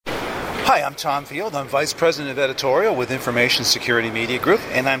Hi, I'm Tom Field. I'm Vice President of Editorial with Information Security Media Group,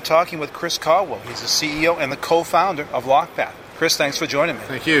 and I'm talking with Chris Caldwell. He's the CEO and the co-founder of LockPath. Chris, thanks for joining me.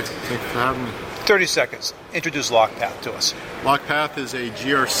 Thank you. Thank you for having me. 30 seconds. Introduce LockPath to us. LockPath is a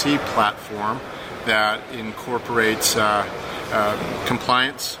GRC platform that incorporates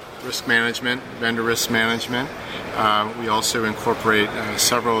compliance, risk management, vendor risk management. We also incorporate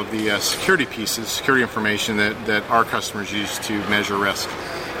several of the security pieces, security information that our customers use to measure risk.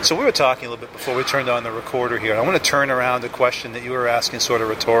 So we were talking a little bit before we turned on the recorder here. I want to turn around the question that you were asking sort of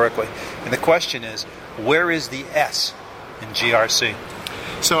rhetorically. And the question is, where is the S in GRC?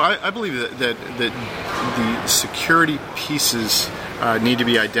 So I believe that the security pieces need to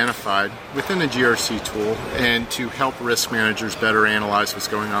be identified within a GRC tool and to help risk managers better analyze what's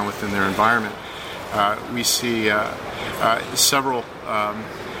going on within their environment. We see several,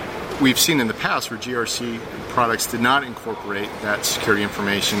 we've seen in the past where GRC products did not incorporate that security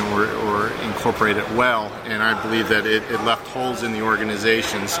information or incorporate it well, and I believe that it left holes in the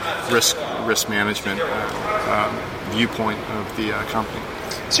organization's risk management viewpoint of the company.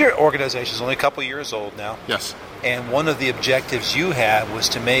 So your organization is only a couple of years old now. Yes. And one of the objectives you had was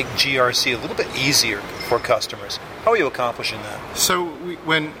to make GRC a little bit easier for customers. How are you accomplishing that? So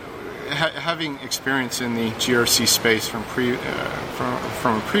having experience in the GRC space from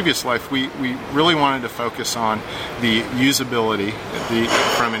a previous life, we really wanted to focus on the usability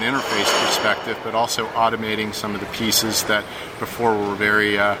from an interface perspective, but also automating some of the pieces that before were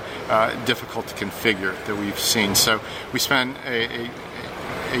very difficult to configure that we've seen. So we spent a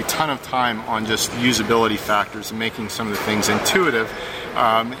ton of time on just usability factors and making some of the things intuitive,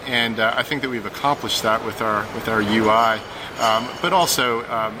 and I think that we've accomplished that with our UI. But also,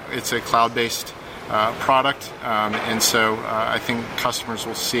 it's a cloud-based product, and so I think customers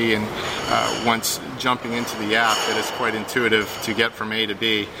will see, and once jumping into the app, that it's quite intuitive to get from A to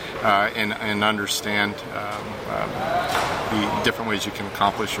B and understand the different ways you can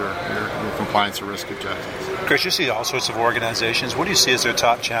accomplish your compliance or risk objectives. Chris, you see all sorts of organizations. What do you see as their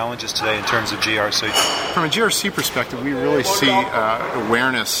top challenges today in terms of GRC? From a GRC perspective, we really see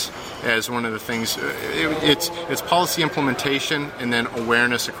awareness as one of the things. It's policy implementation and then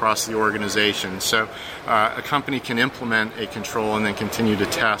awareness across the organization. So a company can implement a control and then continue to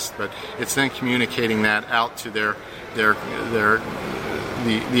test, but it's then communicating that out to the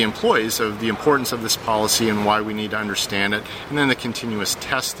employees of the importance of this policy and why we need to understand it, and then the continuous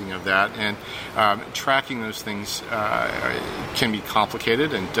testing of that. And tracking those things can be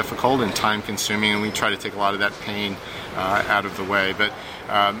complicated and difficult and time consuming, and we try to take a lot of that pain out of the way.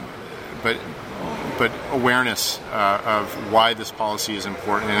 But awareness of why this policy is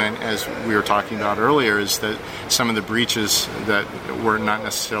important, and as we were talking about earlier, is that some of the breaches that were not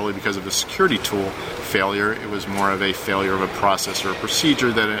necessarily because of the security tool failure, it was more of a failure of a process or a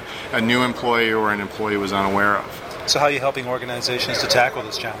procedure that a new employee or an employee was unaware of. So how are you helping organizations to tackle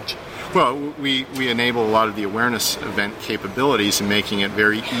this challenge? Well, we enable a lot of the awareness event capabilities and making it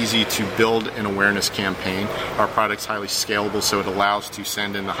very easy to build an awareness campaign. Our product's highly scalable, so it allows to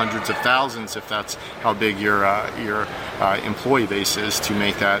send in the hundreds of thousands, if that's how big your employee base is, to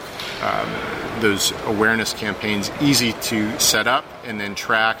make that those awareness campaigns easy to set up and then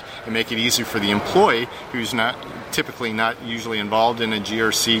track, and make it easy for the employee who's typically not usually involved in a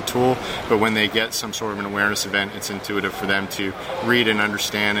GRC tool, but when they get some sort of an awareness event, it's intuitive for them to read and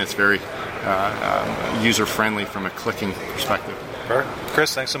understand. It's very user-friendly from a clicking perspective.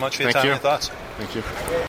 Chris, thanks so much for your time and your thoughts. Thank you.